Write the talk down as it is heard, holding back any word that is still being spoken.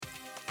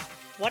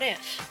What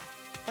if?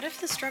 What if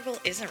the struggle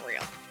isn't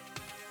real?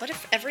 What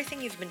if everything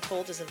you've been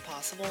told is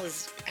impossible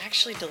is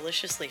actually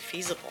deliciously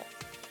feasible?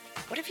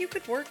 What if you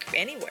could work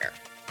anywhere,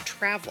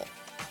 travel,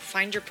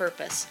 find your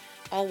purpose,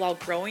 all while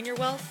growing your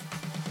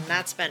wealth,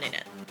 not spending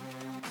it?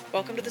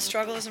 Welcome to the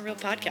Struggle Isn't Real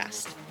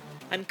podcast.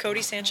 I'm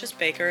Cody Sanchez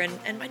Baker,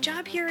 and my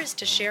job here is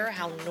to share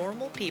how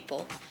normal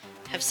people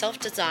have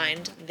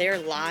self-designed their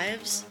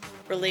lives,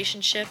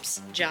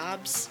 relationships,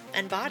 jobs,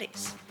 and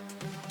bodies.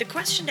 The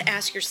question to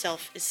ask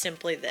yourself is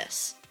simply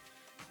this: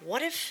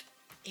 what if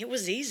it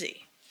was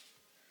easy?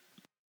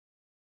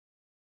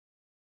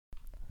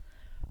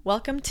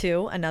 Welcome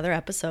to another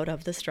episode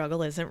of the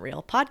Struggle Isn't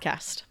Real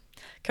podcast.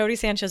 Cody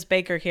Sanchez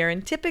Baker here,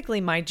 and typically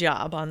my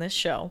job on this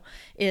show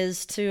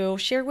is to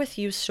share with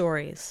you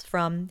stories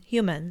from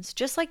humans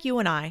just like you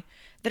and I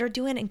that are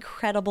doing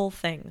incredible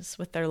things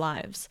with their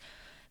lives,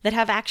 that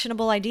have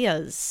actionable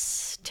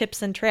ideas,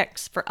 tips, and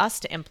tricks for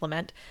us to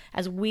implement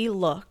as we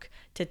look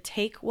to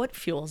take what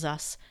fuels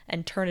us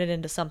and turn it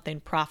into something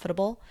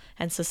profitable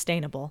and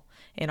sustainable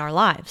in our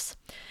lives.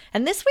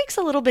 And this week's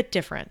a little bit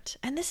different,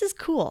 and this is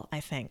cool, I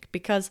think,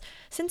 because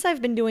since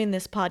I've been doing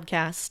this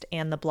podcast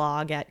and the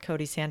blog at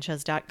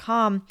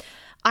codysanchez.com,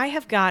 I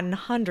have gotten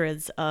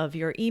hundreds of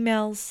your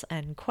emails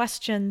and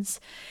questions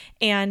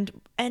and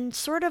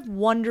sort of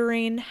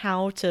wondering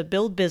how to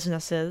build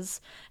businesses,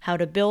 how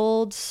to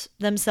build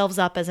themselves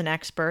up as an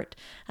expert,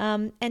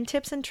 and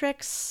tips and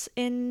tricks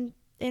in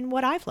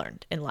what I've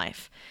learned in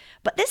life.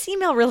 But this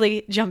email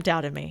really jumped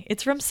out at me.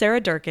 It's from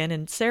Sarah Durkin,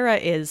 and Sarah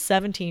is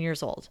 17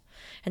 years old.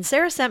 And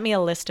Sarah sent me a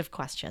list of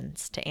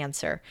questions to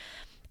answer,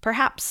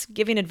 perhaps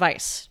giving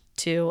advice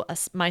to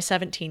my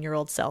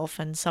 17-year-old self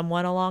and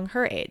someone along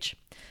her age.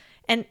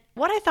 And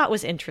what I thought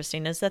was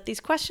interesting is that these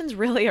questions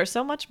really are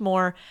so much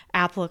more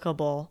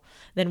applicable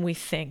than we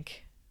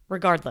think,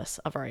 regardless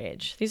of our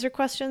age. These are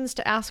questions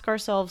to ask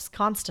ourselves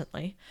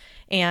constantly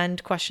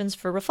and questions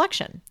for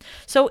reflection.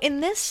 So in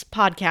this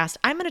podcast,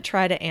 I'm going to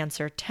try to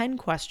answer 10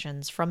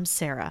 questions from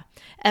Sarah.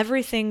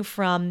 Everything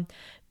from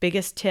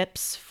biggest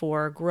tips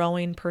for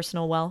growing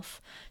personal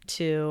wealth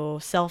to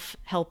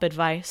self-help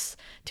advice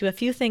to a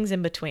few things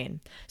in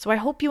between. So I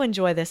hope you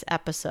enjoy this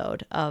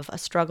episode of A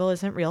Struggle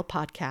Isn't Real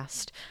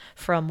podcast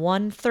from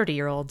one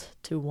 30-year-old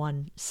to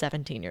one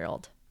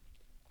 17-year-old.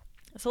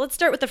 So let's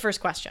start with the first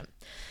question.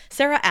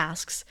 Sarah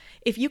asks,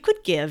 if you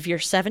could give your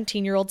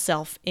 17-year-old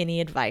self any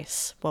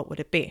advice, what would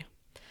it be?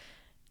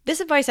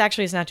 This advice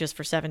actually is not just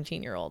for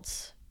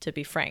 17-year-olds, to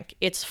be frank.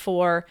 It's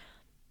for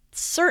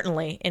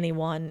certainly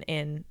anyone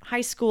in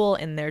high school,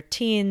 in their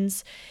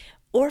teens,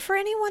 or for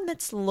anyone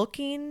that's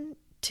looking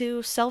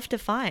to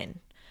self-define,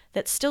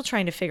 that's still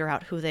trying to figure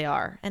out who they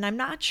are. And I'm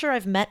not sure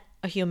I've met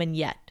a human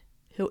yet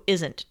who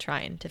isn't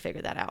trying to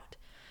figure that out.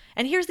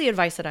 And here's the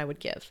advice that I would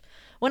give.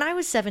 When I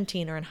was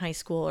 17 or in high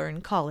school or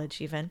in college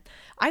even,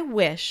 I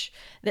wish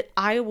that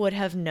I would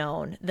have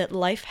known that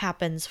life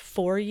happens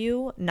for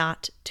you,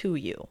 not to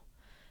you.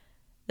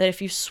 That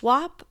if you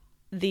swap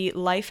the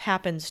life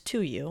happens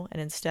to you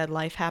and instead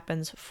life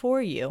happens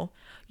for you,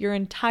 your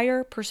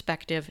entire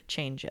perspective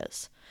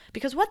changes.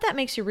 Because what that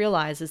makes you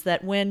realize is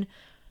that when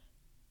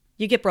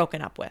you get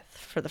broken up with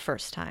for the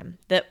first time,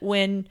 that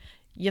when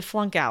you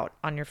flunk out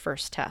on your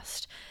first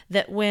test,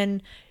 that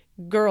when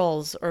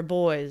girls or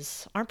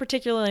boys aren't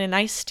particularly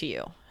nice to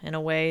you in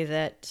a way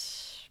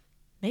that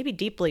maybe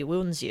deeply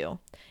wounds you,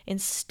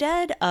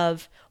 instead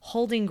of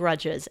holding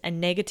grudges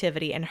and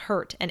negativity and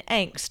hurt and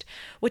angst,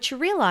 what you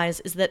realize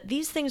is that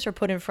these things are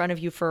put in front of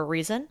you for a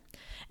reason,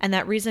 and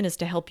that reason is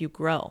to help you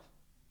grow,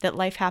 that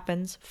life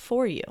happens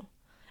for you.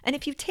 And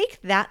if you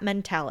take that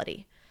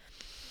mentality,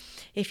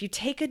 if you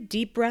take a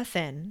deep breath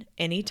in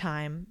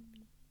anytime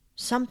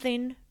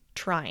something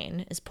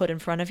trying is put in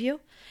front of you,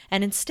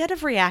 and instead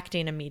of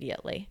reacting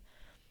immediately,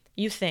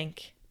 you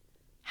think,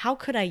 how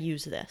could I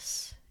use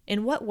this?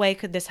 In what way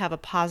could this have a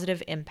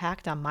positive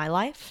impact on my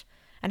life?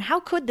 And how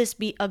could this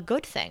be a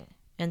good thing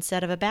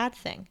instead of a bad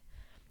thing?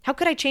 How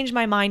could I change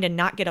my mind and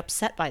not get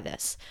upset by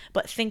this,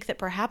 but think that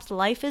perhaps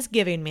life is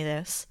giving me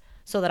this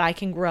so that I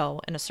can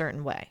grow in a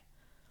certain way?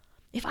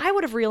 If I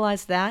would have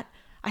realized that,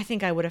 I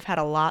think I would have had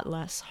a lot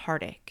less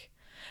heartache.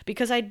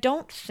 Because I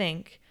don't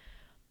think,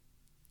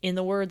 in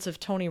the words of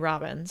Tony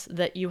Robbins,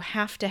 that you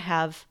have to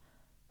have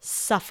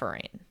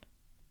suffering.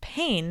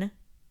 Pain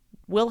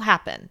will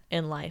happen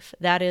in life.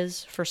 That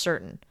is for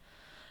certain.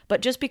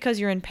 But just because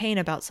you're in pain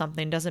about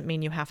something doesn't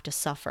mean you have to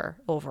suffer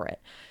over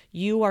it.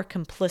 You are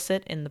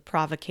complicit in the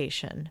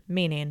provocation,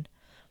 meaning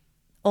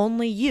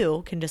only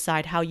you can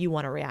decide how you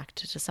want to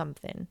react to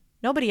something.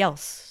 Nobody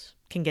else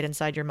can get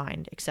inside your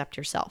mind except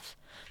yourself.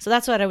 So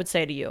that's what I would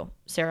say to you,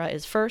 Sarah,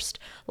 is first,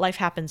 life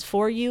happens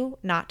for you,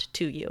 not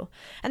to you.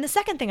 And the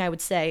second thing I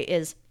would say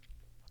is,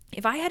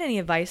 if I had any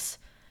advice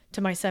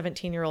to my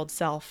 17-year-old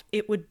self,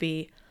 it would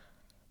be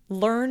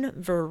learn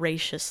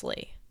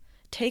voraciously.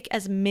 Take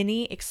as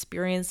many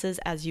experiences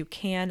as you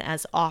can,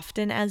 as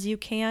often as you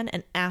can,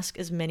 and ask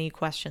as many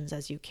questions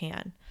as you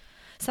can.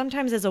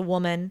 Sometimes as a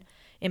woman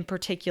in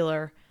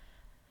particular,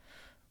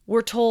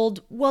 we're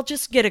told, well,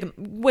 just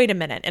wait a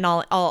minute and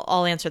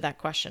I'll answer that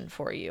question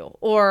for you.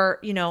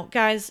 Or,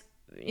 guys,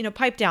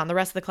 pipe down. The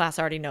rest of the class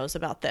already knows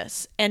about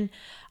this. And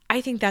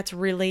I think that's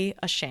really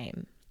a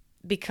shame,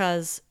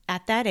 because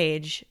at that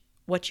age,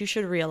 what you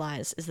should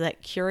realize is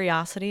that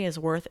curiosity is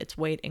worth its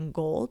weight in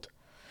gold,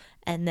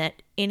 and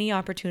that any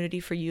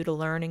opportunity for you to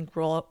learn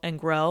and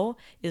grow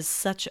is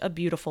such a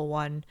beautiful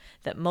one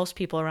that most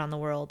people around the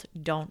world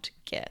don't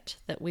get,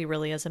 that we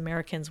really, as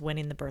Americans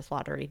winning the birth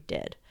lottery,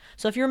 did.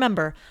 So if you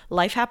remember,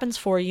 life happens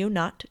for you,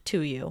 not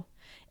to you,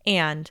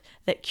 and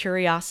that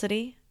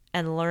curiosity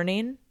and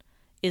learning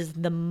is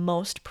the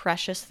most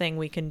precious thing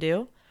we can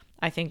do,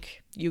 I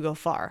think you go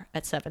far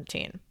at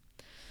 17.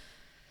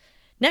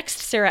 Next,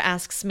 Sarah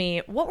asks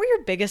me, what were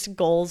your biggest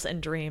goals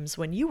and dreams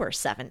when you were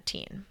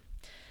 17?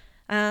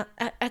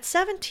 At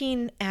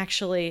 17,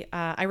 actually,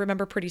 I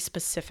remember pretty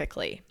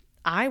specifically,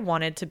 I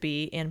wanted to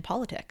be in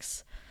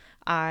politics.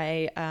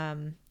 I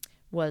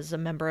was a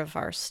member of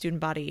our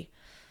student body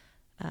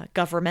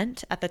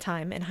government at the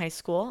time in high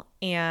school,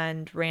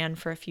 and ran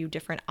for a few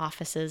different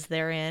offices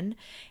therein,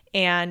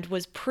 and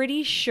was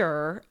pretty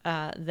sure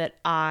that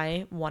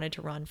I wanted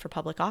to run for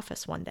public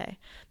office one day.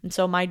 And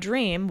so my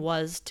dream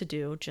was to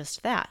do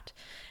just that.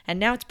 And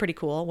now it's pretty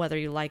cool, whether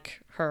you like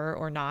her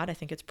or not. I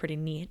think it's pretty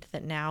neat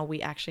that now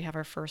we actually have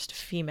our first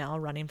female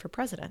running for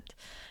president.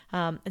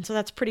 And so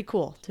that's pretty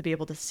cool to be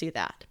able to see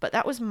that. But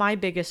that was my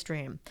biggest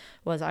dream,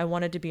 was I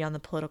wanted to be on the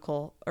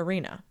political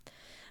arena.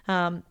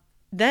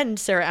 Then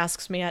Sarah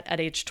asks me at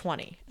age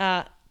 20.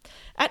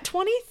 At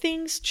 20,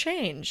 things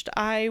changed.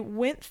 I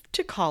went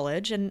to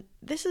college, and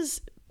this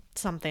is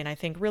something I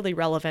think really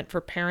relevant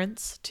for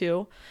parents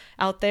too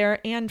out there,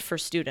 and for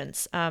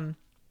students.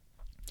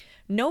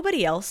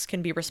 Nobody else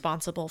can be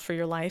responsible for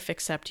your life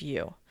except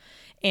you.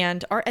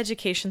 And our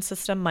education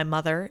system, my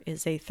mother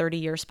is a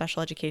 30-year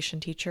special education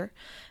teacher.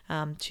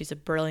 She's a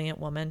brilliant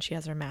woman. She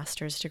has her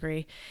master's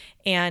degree.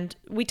 And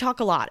we talk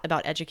a lot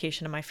about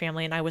education in my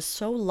family, and I was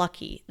so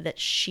lucky that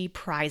she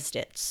prized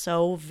it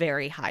so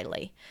very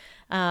highly.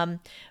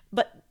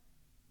 But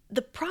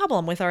the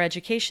problem with our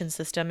education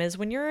system is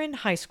when you're in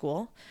high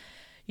school,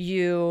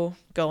 you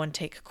go and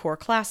take core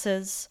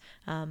classes,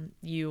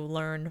 you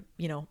learn,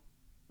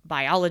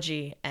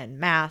 biology and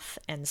math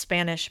and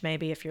Spanish,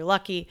 maybe if you're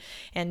lucky,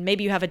 and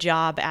maybe you have a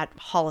job at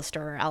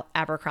Hollister or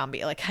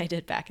Abercrombie like I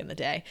did back in the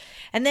day.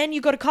 And then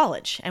you go to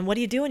college, and what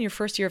do you do in your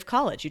first year of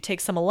college? You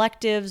take some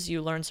electives,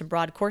 you learn some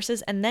broad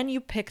courses, and then you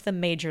pick the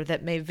major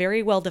that may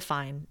very well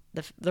define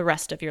the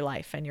rest of your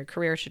life and your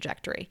career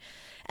trajectory.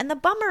 And the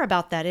bummer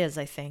about that is,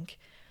 I think,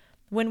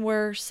 when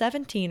we're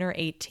 17 or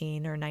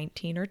 18 or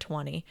 19 or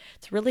 20,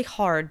 it's really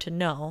hard to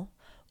know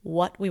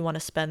what we want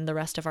to spend the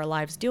rest of our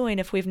lives doing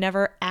if we've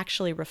never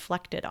actually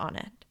reflected on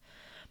it.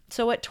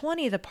 So at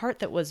 20, the part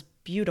that was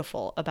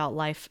beautiful about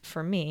life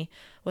for me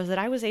was that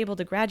I was able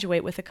to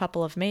graduate with a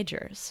couple of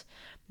majors.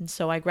 And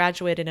so I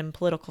graduated in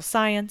political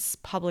science,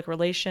 public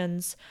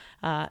relations,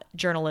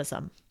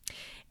 journalism,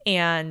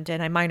 and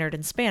I minored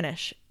in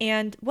Spanish.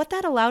 And what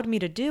that allowed me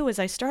to do is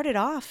I started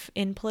off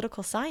in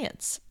political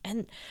science.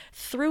 And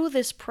through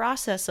this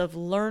process of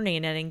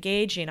learning and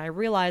engaging, I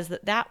realized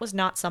that that was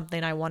not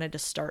something I wanted to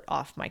start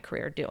off my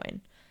career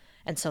doing.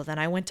 And so then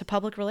I went to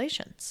public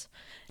relations.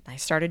 And I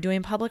started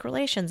doing public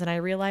relations, and I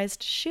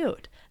realized,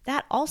 shoot,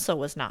 that also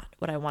was not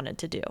what I wanted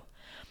to do.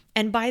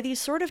 And by these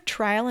sort of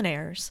trial and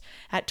errors,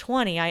 at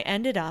 20, I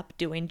ended up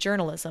doing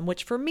journalism,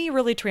 which for me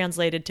really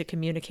translated to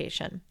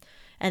communication.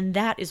 And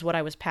that is what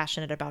I was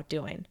passionate about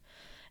doing.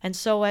 And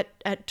so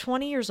at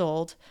 20 years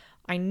old,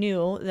 I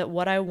knew that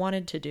what I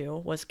wanted to do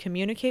was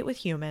communicate with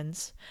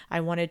humans. I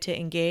wanted to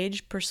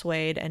engage,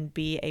 persuade, and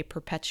be a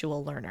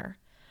perpetual learner.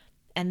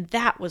 And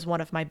that was one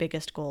of my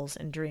biggest goals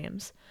and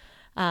dreams.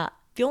 The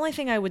only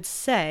thing I would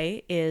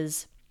say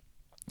is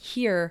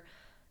here,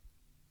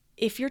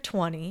 if you're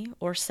 20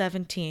 or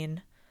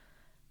 17,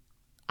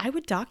 I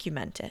would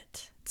document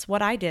it. It's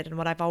what I did and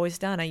what I've always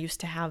done. I used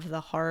to have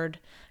the hard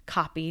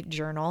copy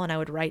journal, and I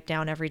would write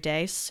down every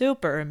day.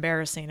 Super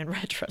embarrassing in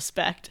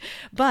retrospect,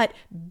 but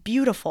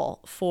beautiful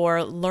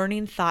for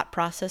learning thought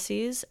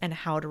processes and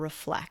how to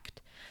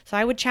reflect. So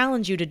I would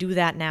challenge you to do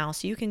that now,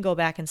 so you can go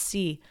back and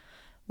see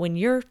when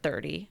you're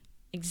 30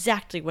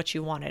 exactly what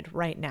you wanted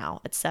right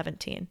now at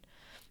 17.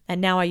 And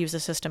now I use a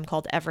system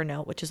called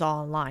Evernote, which is all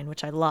online,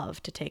 which I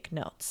love to take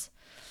notes.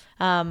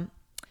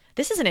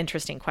 This is an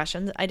interesting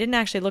question. I didn't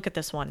actually look at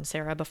this one,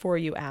 Sarah, before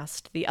you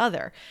asked the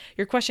other.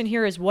 Your question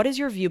here is, what is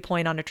your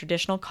viewpoint on a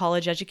traditional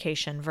college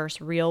education versus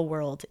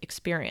real-world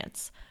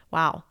experience?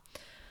 Wow.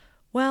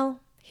 Well,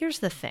 here's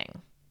the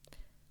thing.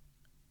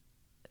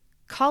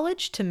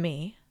 College, to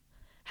me,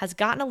 has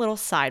gotten a little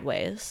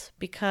sideways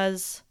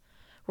because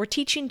we're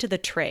teaching to the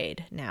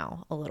trade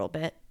now a little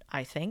bit,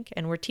 I think,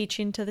 and we're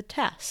teaching to the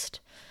test.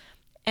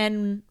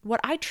 And what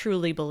I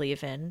truly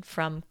believe in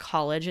from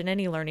college and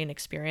any learning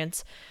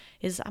experience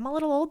is I'm a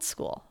little old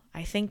school.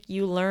 I think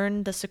you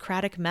learn the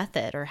Socratic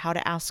method, or how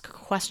to ask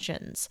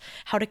questions,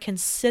 how to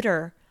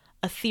consider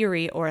a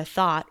theory or a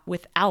thought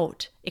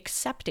without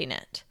accepting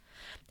it,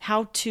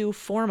 how to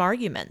form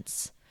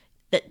arguments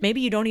that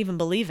maybe you don't even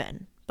believe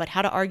in, but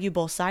how to argue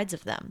both sides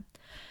of them,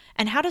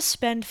 and how to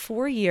spend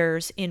 4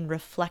 years in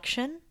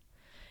reflection,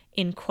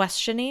 in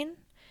questioning,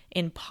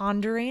 in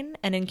pondering,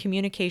 and in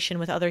communication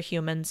with other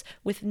humans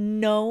with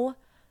no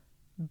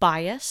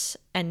bias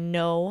and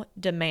no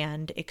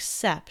demand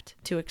except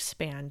to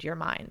expand your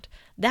mind.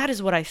 That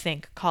is what I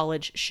think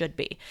college should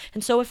be.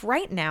 And so if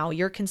right now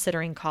you're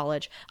considering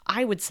college,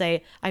 I would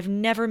say I've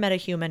never met a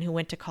human who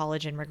went to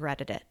college and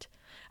regretted it.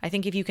 I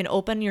think if you can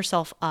open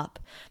yourself up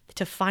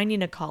to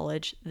finding a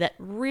college that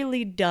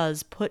really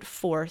does put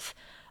forth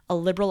a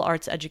liberal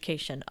arts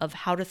education of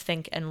how to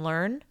think and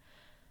learn,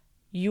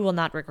 you will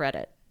not regret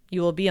it.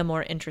 You will be a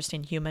more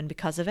interesting human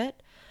because of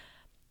it.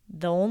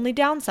 The only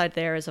downside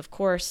there is, of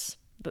course,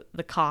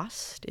 the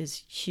cost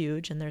is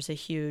huge, and there's a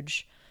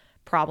huge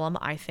problem,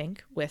 I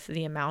think, with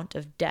the amount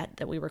of debt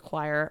that we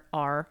require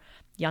our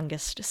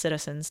youngest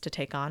citizens to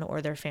take on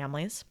or their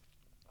families.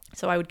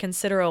 So I would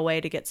consider a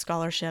way to get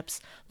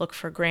scholarships, look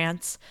for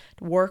grants,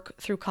 work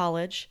through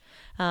college.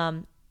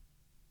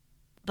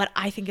 But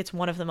I think it's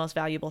one of the most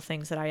valuable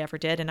things that I ever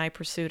did. And I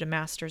pursued a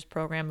master's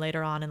program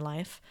later on in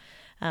life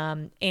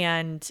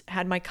and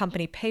had my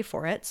company pay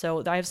for it.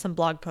 So I have some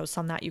blog posts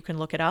on that. You can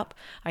look it up.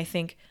 I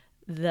think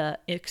the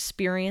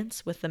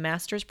experience with the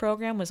master's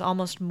program was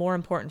almost more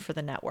important for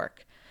the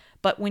network.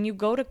 But when you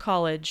go to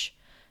college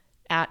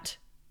at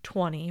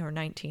 20 or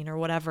 19 or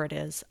whatever it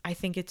is, I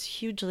think it's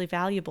hugely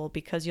valuable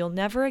because you'll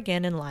never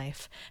again in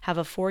life have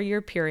a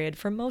 4-year period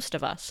for most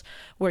of us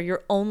where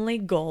your only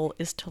goal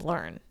is to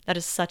learn. That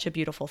is such a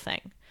beautiful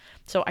thing.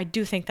 So I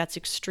do think that's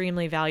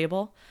extremely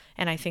valuable,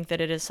 and I think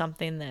that it is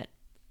something that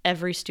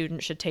every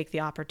student should take the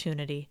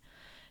opportunity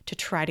to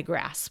try to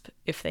grasp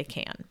if they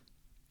can.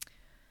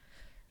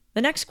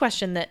 The next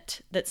question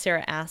that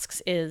Sarah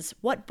asks is,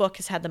 what book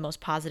has had the most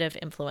positive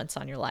influence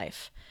on your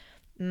life?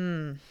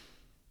 You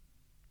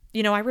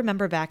know, I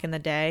remember back in the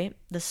day,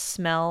 the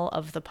smell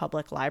of the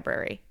public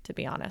library, to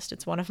be honest.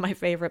 It's one of my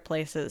favorite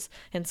places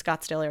in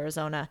Scottsdale,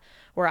 Arizona,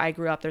 where I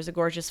grew up. There's a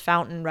gorgeous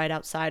fountain right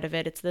outside of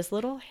it. It's this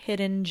little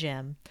hidden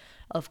gem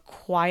of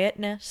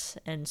quietness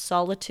and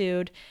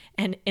solitude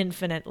and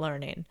infinite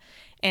learning.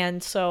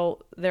 And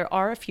so there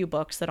are a few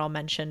books that I'll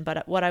mention,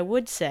 but what I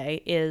would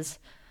say is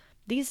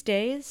these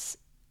days,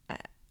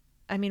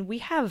 I mean, we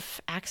have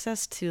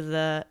access to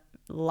the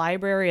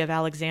Library of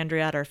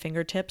Alexandria at our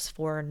fingertips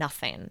for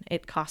nothing.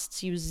 It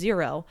costs you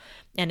 $0,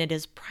 and it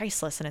is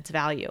priceless in its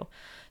value.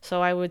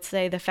 So I would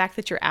say the fact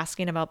that you're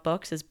asking about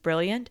books is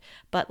brilliant,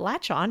 but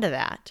latch on to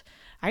that.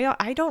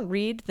 I don't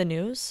read the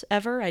news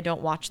ever. I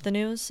don't watch the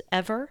news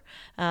ever.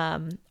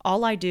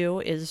 All I do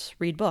is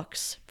read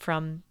books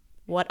from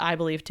what I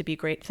believe to be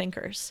great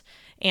thinkers.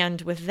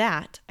 And with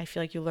that, I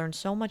feel like you learn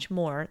so much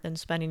more than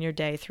spending your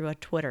day through a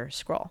Twitter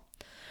scroll.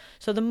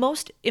 So the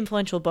most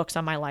influential books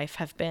on my life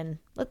have been,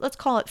 let's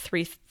call it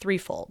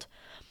threefold.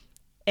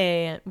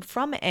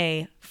 From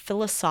a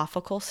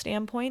philosophical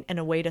standpoint and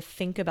a way to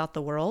think about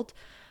the world,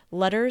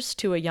 Letters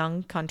to a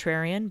Young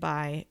Contrarian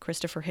by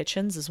Christopher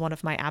Hitchens is one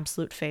of my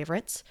absolute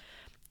favorites.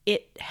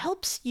 It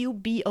helps you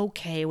be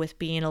okay with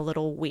being a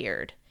little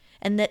weird,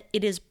 and that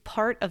it is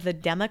part of the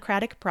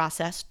democratic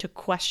process to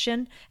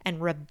question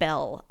and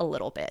rebel a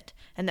little bit,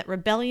 and that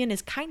rebellion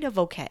is kind of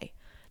okay.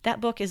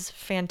 That book is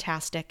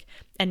fantastic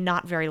and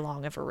not very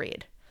long of a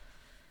read.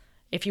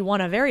 If you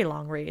want a very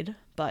long read,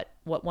 but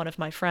what one of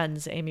my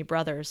friends, Amy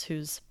Brothers,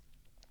 who's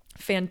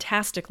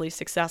fantastically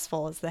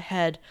successful as the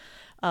head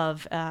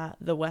of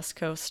the West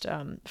Coast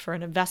for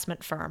an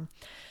investment firm,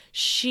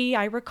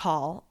 I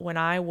recall when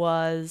I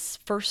was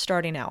first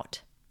starting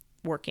out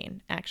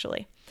working,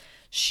 actually,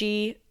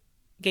 she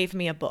gave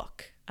me a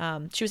book.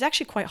 She was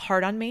actually quite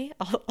hard on me.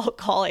 I'll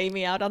call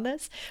Amy out on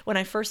this. When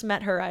I first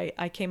met her,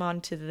 I came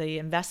on to the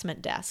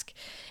investment desk,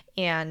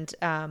 and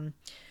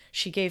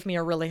she gave me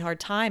a really hard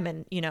time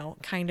and,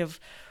 kind of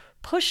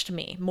pushed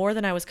me more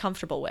than I was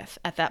comfortable with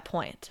at that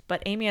point.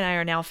 But Amy and I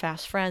are now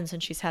fast friends,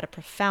 and she's had a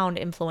profound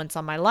influence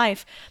on my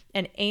life.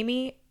 And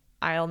Amy,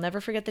 I'll never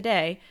forget the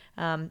day,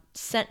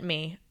 sent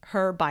me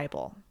her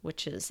Bible,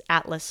 which is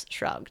Atlas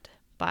Shrugged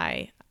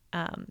by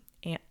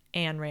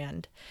Ayn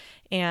Rand.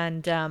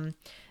 And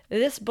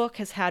this book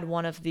has had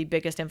one of the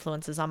biggest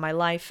influences on my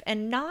life,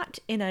 and not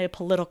in a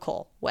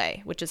political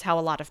way, which is how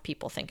a lot of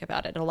people think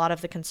about it. A lot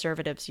of the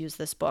conservatives use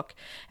this book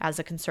as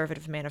a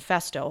conservative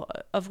manifesto,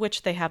 of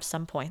which they have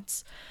some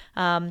points.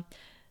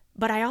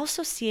 But I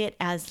also see it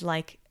as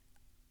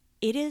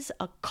it is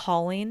a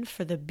calling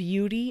for the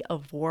beauty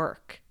of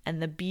work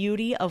and the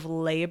beauty of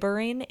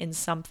laboring in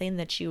something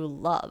that you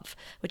love,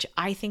 which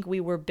I think we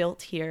were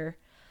put here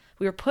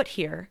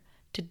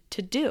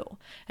to do.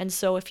 And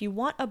so if you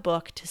want a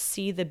book to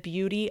see the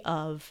beauty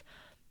of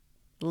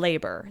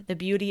labor, the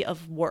beauty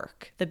of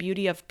work, the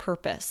beauty of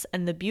purpose,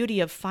 and the beauty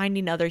of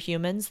finding other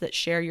humans that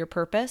share your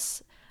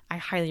purpose, I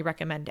highly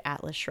recommend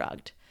Atlas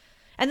Shrugged.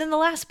 And then the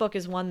last book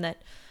is one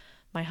that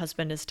my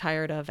husband is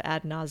tired of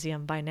ad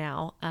nauseum by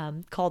now,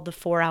 called The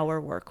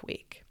 4-Hour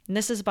Workweek. And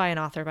this is by an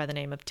author by the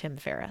name of Tim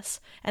Ferriss.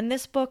 And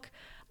this book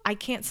I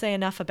can't say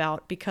enough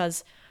about,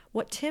 because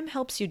what Tim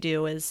helps you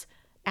do is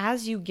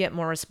as you get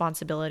more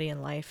responsibility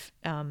in life,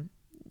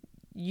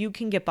 you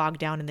can get bogged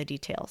down in the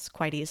details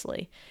quite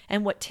easily.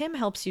 And what Tim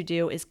helps you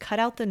do is cut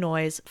out the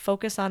noise,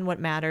 focus on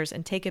what matters,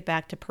 and take it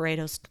back to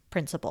Pareto's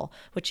principle,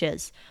 which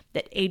is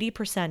that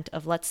 80%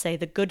 of, let's say,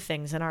 the good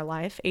things in our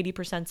life,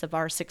 80% of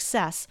our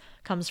success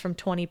comes from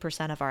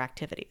 20% of our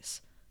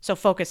activities. So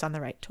focus on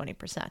the right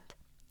 20%.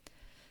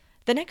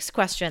 The next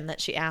question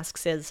that she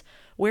asks is,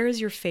 where is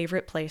your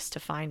favorite place to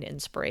find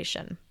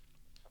inspiration?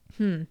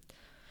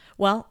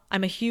 Well,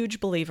 I'm a huge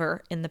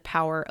believer in the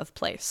power of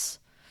place.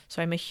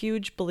 So I'm a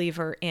huge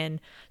believer in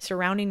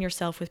surrounding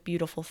yourself with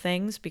beautiful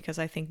things because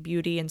I think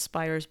beauty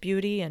inspires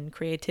beauty and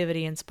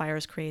creativity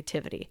inspires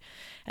creativity.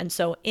 And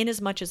so in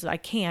as much as I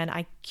can,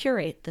 I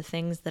curate the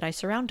things that I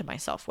surround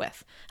myself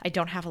with. I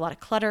don't have a lot of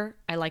clutter.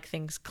 I like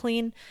things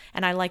clean,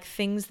 and I like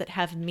things that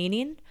have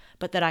meaning,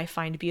 but that I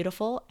find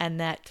beautiful and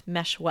that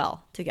mesh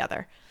well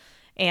together.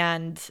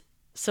 And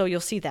so you'll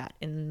see that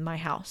in my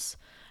house.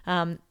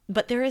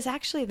 But there's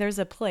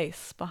a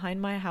place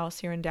behind my house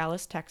here in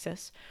Dallas,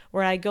 Texas,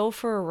 where I go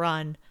for a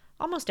run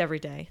almost every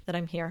day that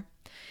I'm here.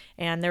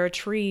 And there are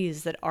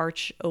trees that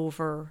arch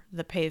over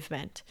the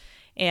pavement,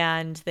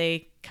 and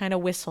they kind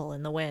of whistle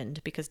in the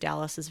wind because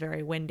Dallas is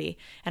very windy.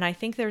 And I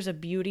think there's a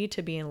beauty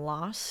to being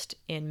lost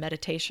in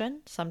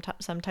meditation. Some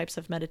types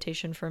of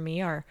meditation for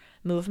me are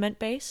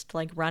movement-based,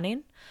 like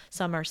running.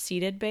 Some are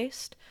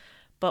seated-based.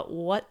 But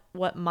what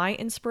my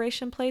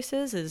inspiration place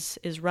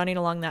is running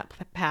along that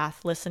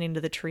path, listening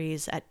to the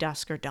trees at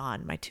dusk or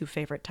dawn, my two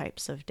favorite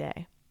types of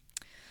day.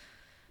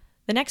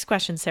 The next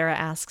question Sarah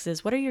asks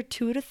is, what are your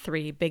 2 to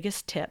 3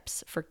 biggest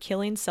tips for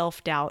killing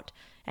self-doubt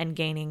and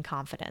gaining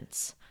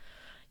confidence?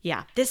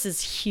 Yeah, this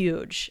is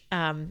huge.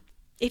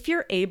 If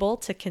you're able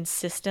to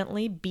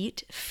consistently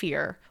beat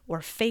fear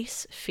or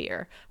face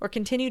fear or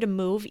continue to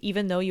move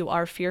even though you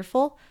are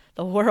fearful,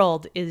 the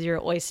world is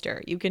your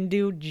oyster. You can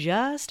do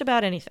just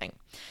about anything.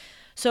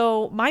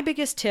 So my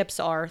biggest tips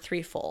are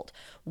threefold.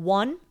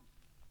 1,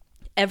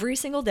 every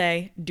single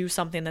day, do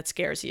something that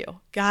scares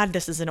you. God,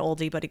 this is an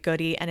oldie but a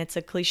goodie, and it's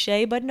a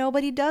cliche, but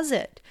nobody does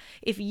it.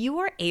 If you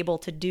are able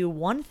to do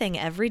one thing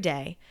every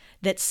day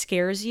that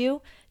scares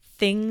you,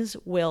 things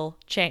will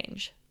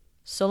change.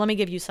 So let me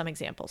give you some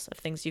examples of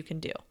things you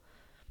can do.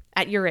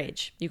 At your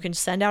age, you can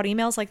send out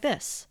emails like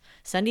this.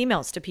 Send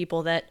emails to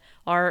people that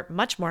are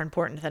much more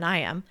important than I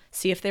am.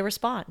 See if they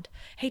respond.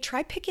 Hey,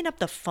 try picking up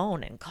the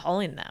phone and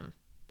calling them.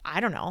 I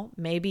don't know,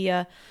 maybe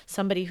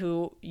somebody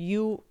who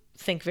you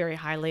think very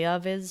highly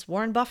of is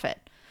Warren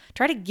Buffett.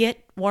 Try to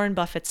get Warren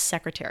Buffett's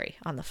secretary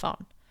on the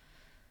phone.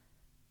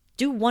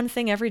 Do one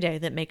thing every day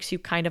that makes you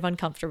kind of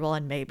uncomfortable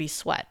and maybe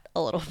sweat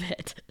a little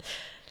bit.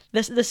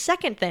 The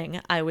second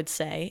thing I would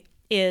say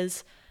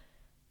is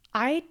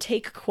I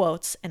take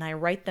quotes and I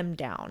write them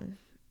down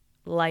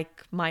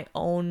like my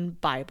own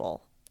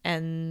Bible.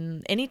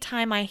 And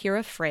anytime I hear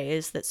a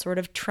phrase that sort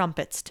of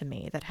trumpets to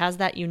me, that has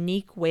that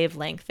unique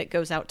wavelength that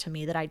goes out to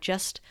me, that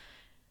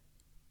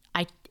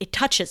it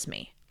touches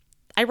me,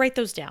 I write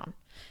those down.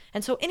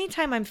 And so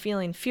anytime I'm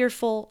feeling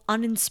fearful,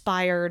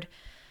 uninspired,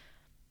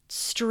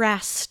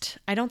 stressed,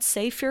 I don't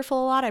say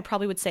fearful a lot, I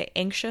probably would say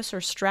anxious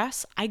or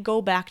stress, I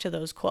go back to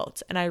those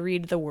quotes and I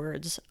read the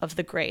words of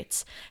the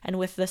greats. And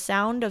with the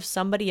sound of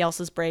somebody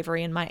else's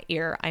bravery in my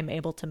ear, I'm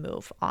able to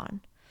move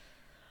on.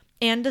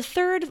 And the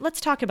third, let's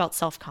talk about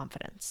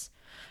self-confidence.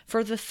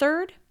 For the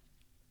third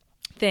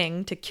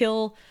thing, to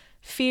kill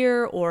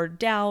fear or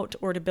doubt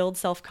or to build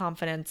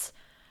self-confidence,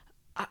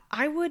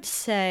 I would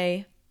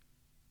say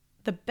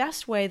the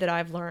best way that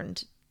I've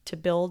learned to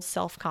build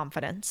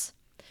self-confidence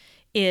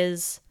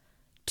is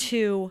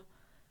to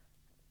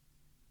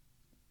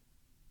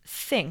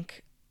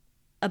think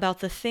about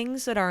the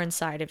things that are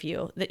inside of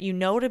you that you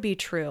know to be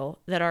true,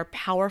 that are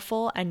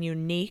powerful and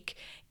unique,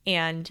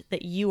 and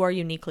that you are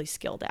uniquely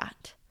skilled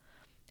at.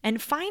 And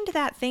find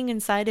that thing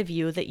inside of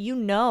you that you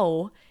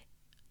know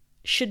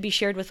should be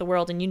shared with the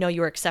world and you know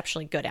you're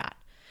exceptionally good at.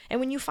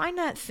 And when you find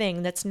that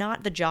thing that's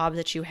not the job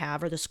that you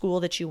have or the school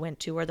that you went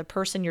to or the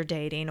person you're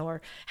dating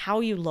or how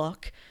you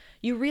look,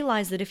 you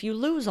realize that if you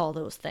lose all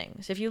those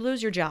things, if you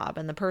lose your job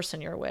and the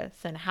person you're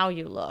with and how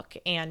you look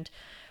and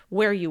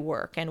where you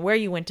work and where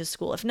you went to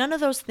school, if none of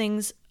those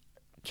things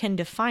can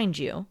define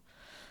you,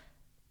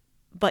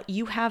 but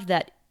you have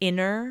that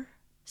inner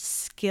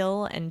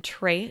skill and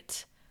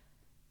trait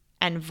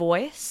and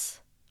voice,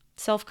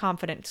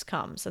 self-confidence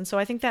comes. And so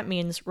I think that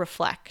means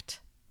reflect.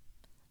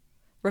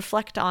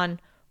 Reflect on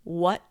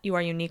what you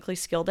are uniquely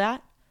skilled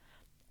at,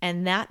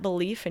 and that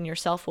belief in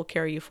yourself will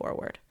carry you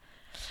forward.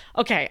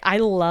 Okay, I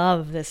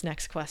love this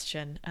next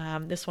question.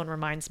 This one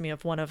reminds me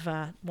of one of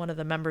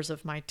the members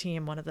of my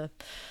team, one of the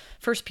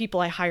first people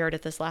I hired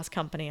at this last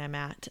company I'm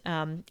at.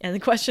 And the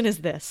question is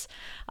this: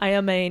 I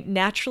am a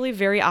naturally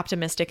very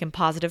optimistic and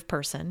positive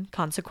person.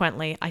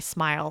 Consequently, I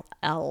smile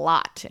a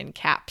lot, in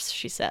caps,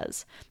 she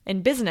says.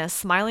 In business,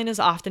 smiling is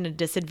often a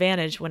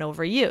disadvantage when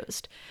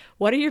overused.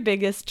 What are your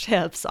biggest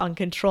tips on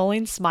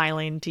controlling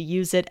smiling to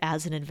use it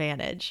as an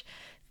advantage?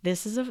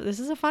 This is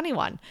a funny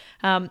one.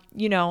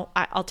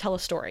 I'll tell a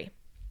story.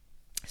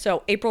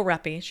 So April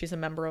Reppy, she's a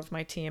member of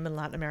my team in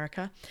Latin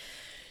America.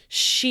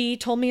 She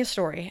told me a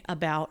story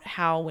about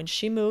how when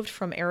she moved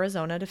from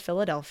Arizona to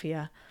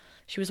Philadelphia,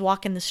 she was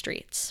walking the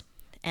streets.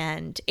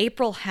 And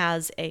April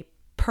has a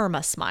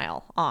perma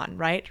smile on,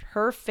 right?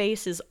 Her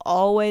face is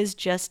always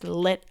just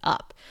lit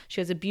up.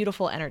 She has a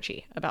beautiful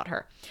energy about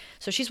her.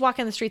 So she's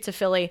walking the streets of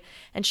Philly,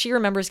 and she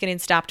remembers getting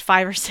stopped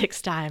 5 or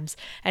 6 times.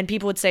 And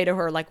people would say to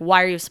her, like,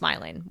 why are you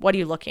smiling? What are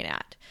you looking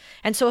at?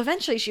 And so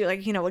eventually she,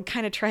 would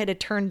kind of try to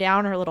turn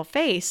down her little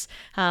face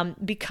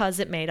because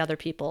it made other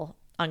people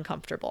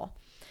uncomfortable.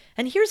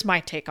 And here's my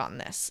take on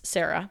this,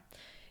 Sarah.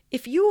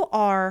 If you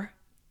are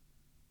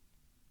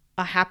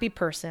a happy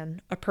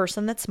person, a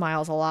person that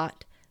smiles a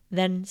lot,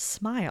 then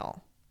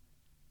smile.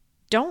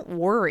 Don't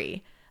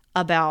worry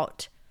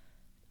about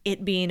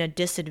it being a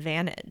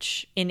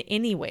disadvantage in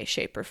any way,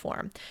 shape, or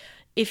form.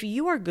 If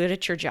you are good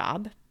at your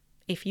job,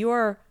 if you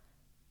are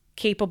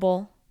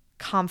capable,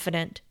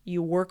 confident,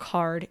 you work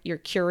hard, you're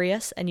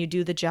curious, and you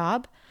do the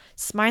job,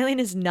 smiling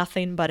is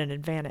nothing but an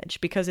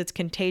advantage because it's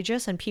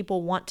contagious and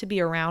people want to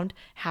be around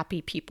happy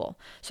people.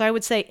 So I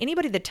would say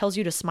anybody that tells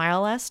you to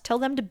smile less, tell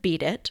them to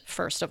beat it,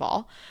 first of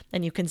all.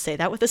 And you can say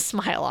that with a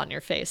smile on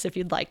your face if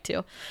you'd like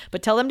to,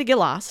 but tell them to get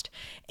lost.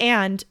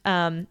 And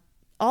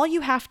all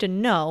you have to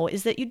know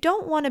is that you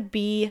don't want to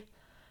be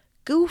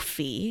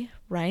goofy,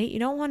 right? You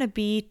don't want to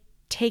be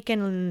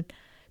taken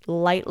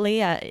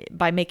lightly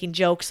by making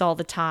jokes all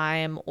the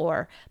time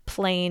or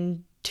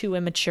playing too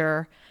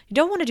immature. You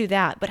don't want to do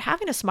that, but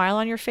having a smile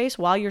on your face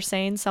while you're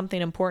saying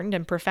something important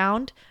and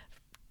profound,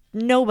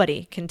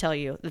 nobody can tell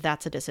you that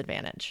that's a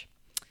disadvantage.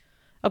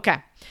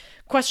 Okay,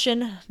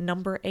 question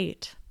number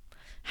 8.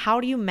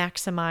 How do you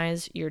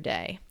maximize your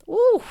day?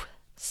 Ooh,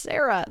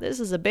 Sarah,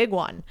 this is a big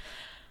one.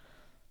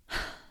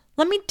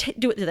 Let me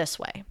do it this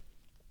way.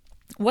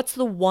 What's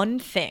the one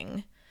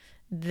thing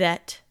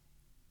that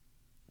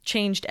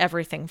changed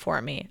everything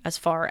for me as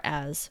far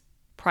as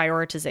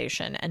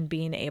prioritization and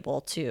being able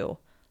to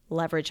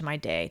leverage my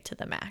day to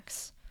the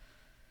max?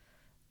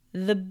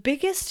 The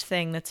biggest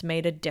thing that's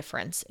made a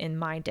difference in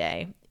my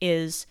day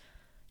is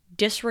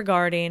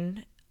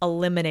disregarding,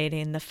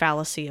 eliminating the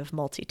fallacy of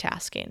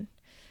multitasking.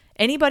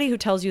 Anybody who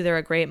tells you they're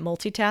a great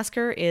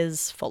multitasker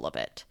is full of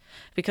it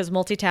because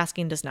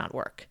multitasking does not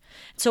work.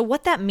 So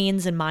what that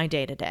means in my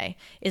day-to-day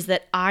is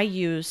that I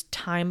use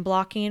time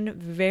blocking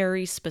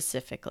very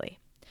specifically.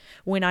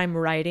 When I'm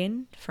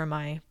writing for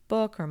my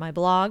book or my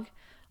blog,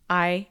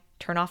 I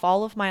turn off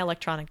all of my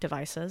electronic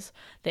devices,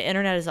 the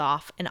internet is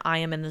off, and I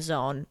am in the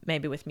zone,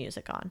 maybe with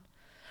music on.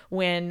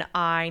 When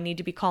I need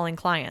to be calling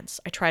clients,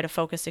 I try to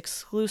focus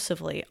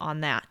exclusively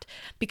on that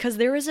because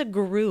there is a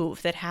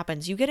groove that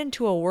happens. You get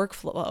into a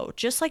workflow,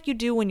 just like you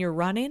do when you're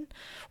running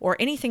or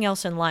anything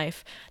else in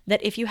life,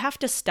 that if you have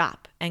to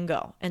stop and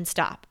go and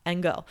stop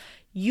and go,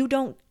 you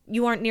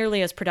aren't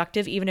nearly as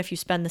productive even if you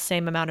spend the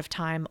same amount of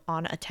time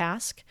on a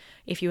task.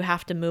 If you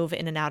have to move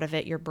in and out of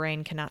it, your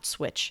brain cannot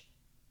switch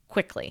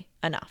quickly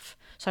enough.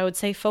 So I would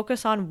say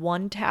focus on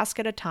one task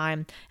at a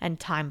time and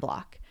time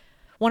block.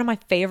 One of my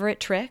favorite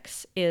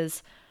tricks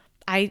is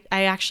I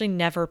actually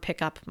never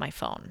pick up my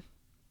phone,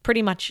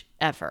 pretty much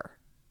ever.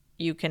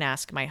 You can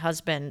ask my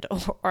husband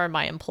or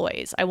my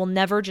employees. I will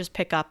never just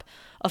pick up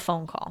a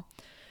phone call.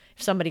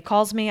 If somebody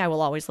calls me, I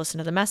will always listen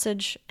to the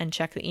message and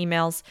check the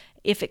emails.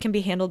 If it can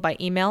be handled by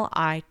email,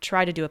 I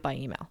try to do it by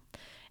email.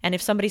 And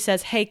if somebody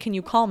says, hey, can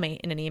you call me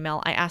in an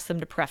email? I ask them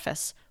to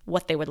preface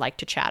what they would like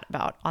to chat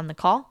about on the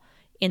call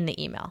in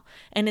the email.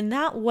 And in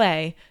that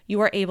way,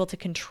 you are able to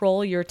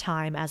control your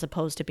time as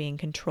opposed to being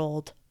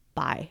controlled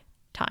by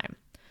time.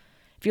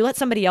 If you let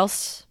somebody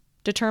else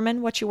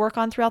determine what you work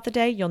on throughout the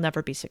day, you'll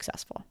never be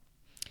successful.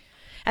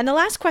 And the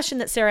last question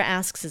that Sarah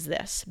asks is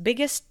this: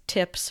 biggest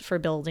tips for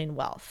building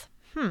wealth?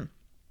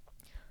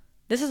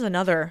 This is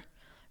another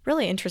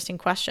really interesting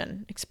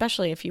question,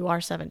 especially if you are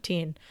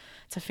 17.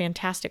 It's a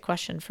fantastic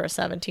question for a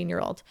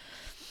 17-year-old.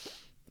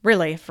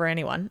 Really, for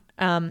anyone.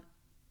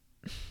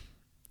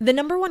 The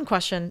number one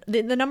question,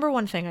 the number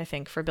one thing I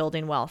think for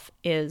building wealth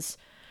is,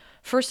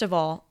 first of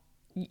all,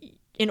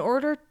 in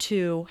order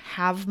to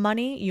have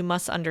money, you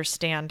must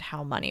understand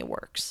how money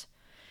works.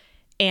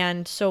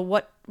 And so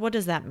what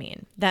does that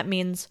mean? That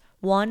means,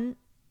 one,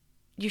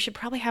 you should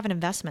probably have an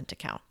investment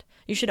account.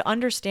 You should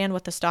understand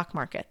what the stock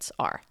markets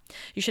are.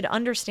 You should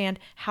understand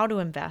how to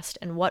invest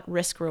and what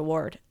risk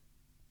reward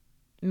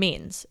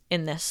means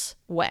in this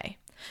way.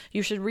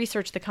 You should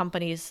research the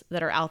companies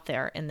that are out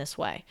there in this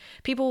way.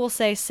 People will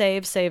say,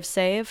 save, save,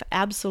 save.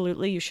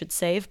 Absolutely, you should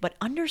save, but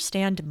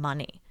understand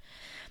money.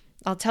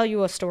 I'll tell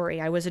you a story.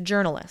 I was a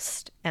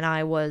journalist, and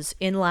I was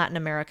in Latin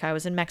America. I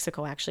was in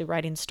Mexico, actually,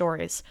 writing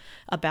stories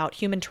about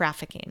human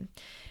trafficking.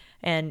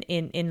 And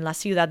in La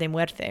Ciudad de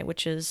Muerte,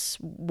 which is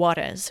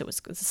Juarez,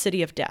 it's the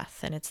city of death,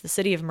 and it's the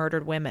city of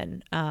murdered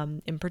women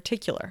in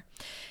particular.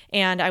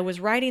 And I was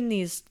writing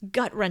these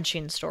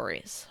gut-wrenching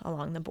stories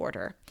along the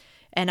border,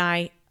 and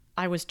I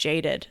was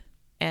jaded,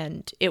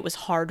 and it was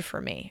hard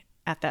for me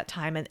at that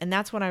time. And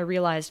that's when I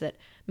realized that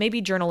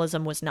maybe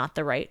journalism was not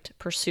the right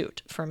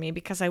pursuit for me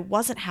because I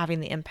wasn't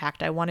having the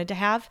impact I wanted to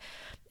have.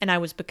 And I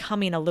was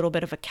becoming a little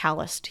bit of a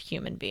calloused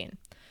human being.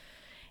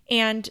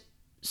 And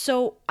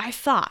so I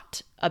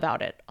thought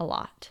about it a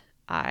lot.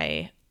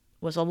 I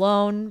was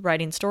alone,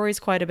 writing stories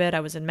quite a bit. I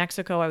was in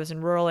Mexico. I was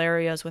in rural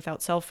areas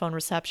without cell phone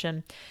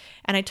reception.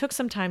 And I took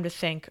some time to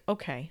think,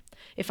 okay,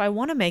 if I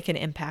want to make an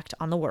impact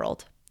on the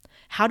world,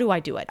 how do I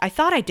do it? I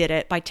thought I did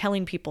it by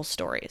telling people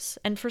stories.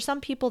 And for some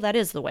people, that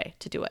is the way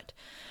to do it.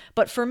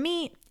 But for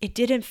me, it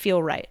didn't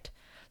feel right.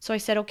 So I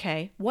said,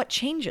 okay, what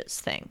changes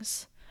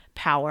things?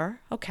 Power.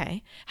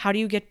 Okay. How do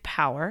you get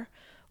power?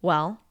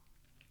 Well,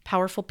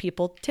 powerful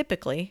people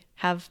typically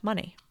have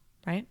money,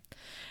 right?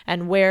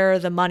 And where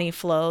the money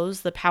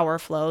flows, the power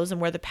flows,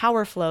 and where the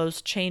power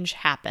flows, change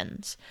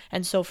happens.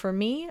 And so for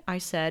me, I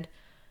said,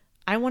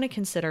 I want to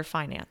consider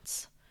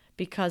finance.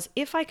 Because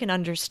if I can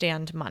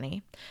understand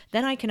money,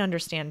 then I can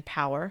understand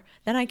power,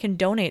 then I can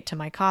donate to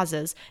my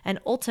causes, and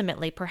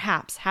ultimately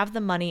perhaps have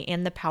the money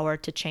and the power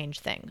to change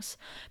things.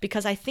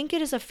 Because I think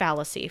it is a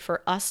fallacy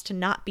for us to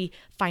not be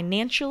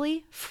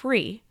financially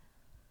free,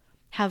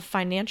 have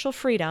financial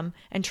freedom,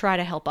 and try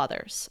to help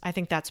others. I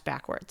think that's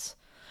backwards.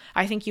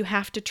 I think you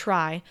have to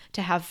try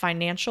to have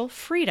financial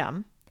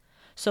freedom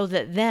so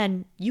that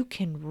then you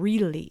can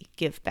really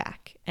give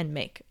back and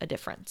make a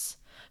difference.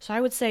 So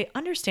I would say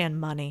understand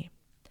money.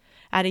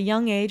 At a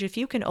young age, if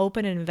you can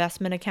open an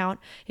investment account,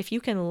 if you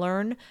can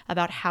learn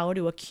about how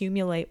to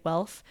accumulate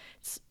wealth,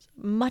 it's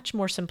much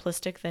more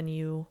simplistic than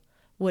you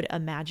would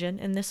imagine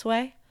in this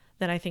way,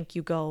 then I think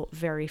you go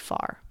very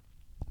far.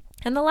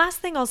 And the last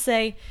thing I'll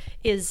say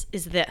is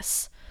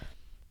this.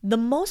 The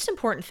most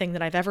important thing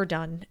that I've ever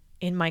done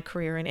in my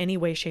career in any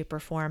way, shape, or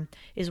form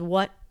is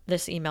what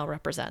this email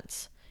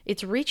represents.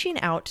 It's reaching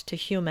out to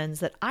humans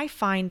that I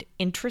find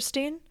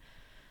interesting,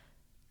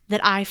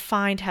 that I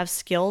find have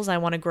skills I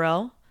want to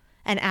grow,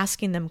 and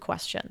asking them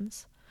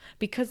questions.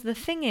 Because the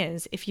thing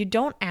is, if you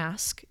don't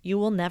ask, you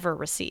will never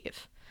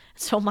receive.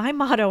 So my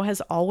motto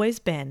has always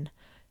been,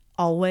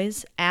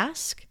 always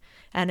ask.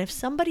 And if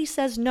somebody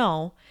says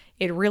no,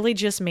 it really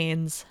just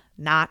means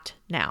not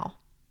now.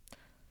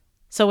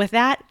 So with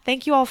that,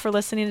 thank you all for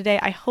listening today.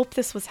 I hope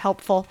this was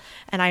helpful,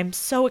 and I'm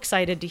so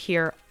excited to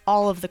hear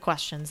all of the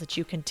questions that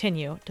you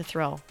continue to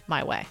throw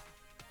my way.